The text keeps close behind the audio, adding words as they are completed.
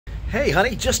Hey,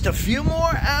 honey, just a few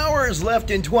more hours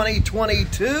left in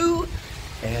 2022,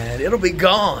 and it'll be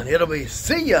gone. It'll be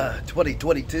see ya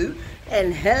 2022.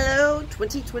 And hello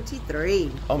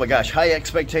 2023. Oh my gosh, high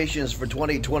expectations for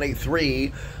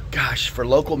 2023. Gosh, for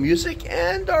local music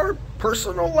and our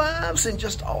personal lives and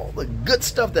just all the good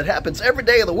stuff that happens every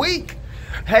day of the week.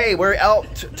 Hey, we're out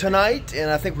tonight,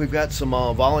 and I think we've got some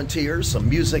volunteers, some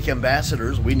music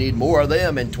ambassadors. We need more of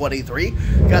them in 23.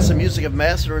 Got some music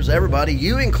ambassadors, everybody,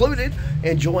 you included,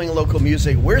 enjoying local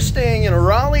music. We're staying in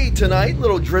Raleigh tonight,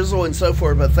 little drizzle and so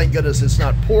forth, but thank goodness it's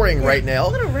not pouring right now.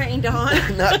 A little rained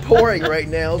on. Not pouring right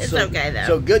now. It's okay, though.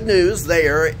 So good news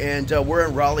there, and we're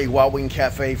in Raleigh Wild Wing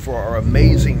Cafe for our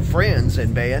amazing friends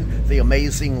and band, the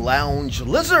Amazing Lounge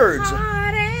Lizards.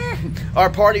 Our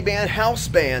party band, House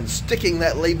Band, sticking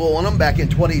that label on them back in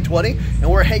 2020, and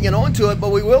we're hanging on to it,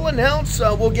 but we will announce,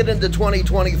 we'll get into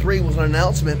 2023 with an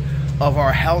announcement of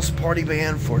our house party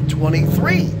band for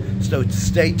 23. So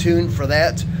stay tuned for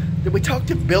that. Did we talk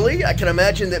to Billy? I can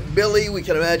imagine that Billy, we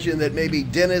can imagine that maybe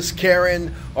Dennis,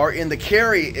 Karen are in the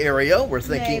Cary area. We're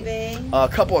thinking maybe a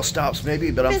couple of stops maybe,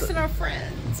 but missing our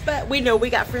friends. But we know we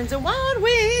got friends at Wild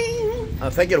Wing.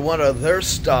 I'm thinking one of their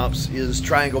stops is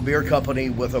Triangle Beer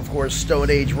Company with, of course, Stone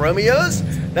Age Romeos.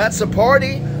 That's a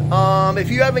party.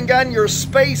 If you haven't gotten your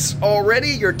space already,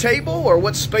 your table, or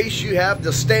what space you have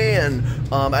to stand,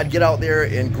 I'd get out there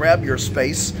and grab your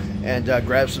space and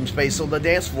grab some space on the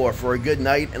dance floor for a good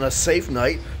night and a safe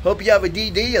night. Hope you have a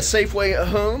DD, a safe way at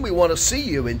home. We want to see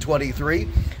you in 23.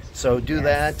 So do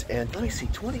that. And let me see,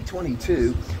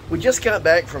 2022. We just got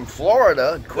back from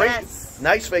Florida. Great. Yes.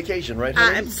 Nice vacation, right,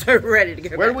 honey? I'm so ready to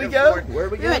go. Where did we go? Where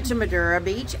did we We go? went to Madura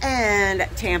Beach and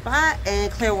Tampa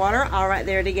and Clearwater, all right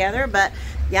there together. But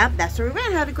yeah, that's where we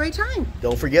went. Had a great time.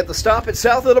 Don't forget the stop at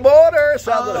south of the border.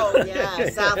 South of the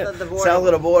border. South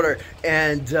of the border.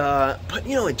 And but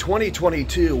you know, in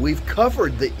 2022, we've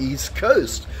covered the East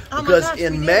Coast. Oh because my gosh,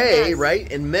 in we did, May, yes.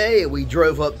 right? In May, we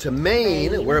drove up to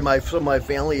Maine, where some of my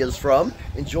family is from.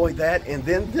 Enjoyed that, and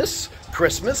then this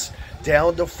Christmas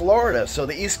down to Florida. So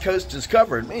the East Coast is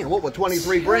covered. Man, what will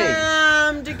 23 bring?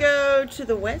 Time to go to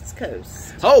the West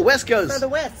Coast. Oh, West Coast. For the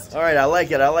West. All right, I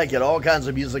like it. I like it. All kinds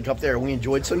of music up there. We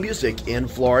enjoyed some music in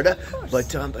Florida.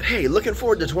 But hey, looking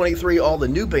forward to 23, all the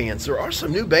new bands. There are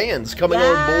some new bands coming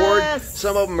on board.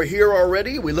 Some of them are here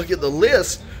already. We look at the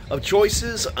list of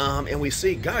choices and we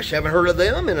see, gosh, haven't heard of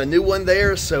them, and a new one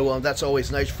there. So that's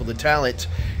always nice for the talent.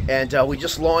 And we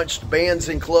just launched Bands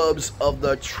and Clubs of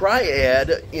the Triad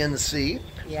NC,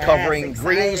 covering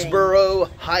Greensboro,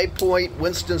 High Point,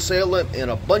 Winston-Salem,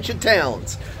 and a bunch of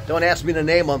towns. Don't ask me to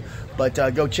name them, but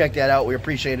go check that out. We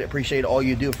appreciate it. Appreciate all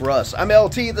you do for us. I'm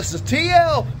LT. This is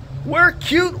TL. We're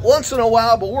cute once in a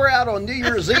while, but we're out on New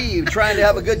Year's Eve trying to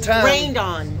have a good time. Rained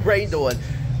on. Rained on.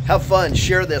 Have fun.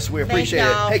 Share this. We appreciate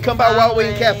it. Hey, come by Wild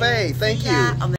Wing Cafe. Thank you.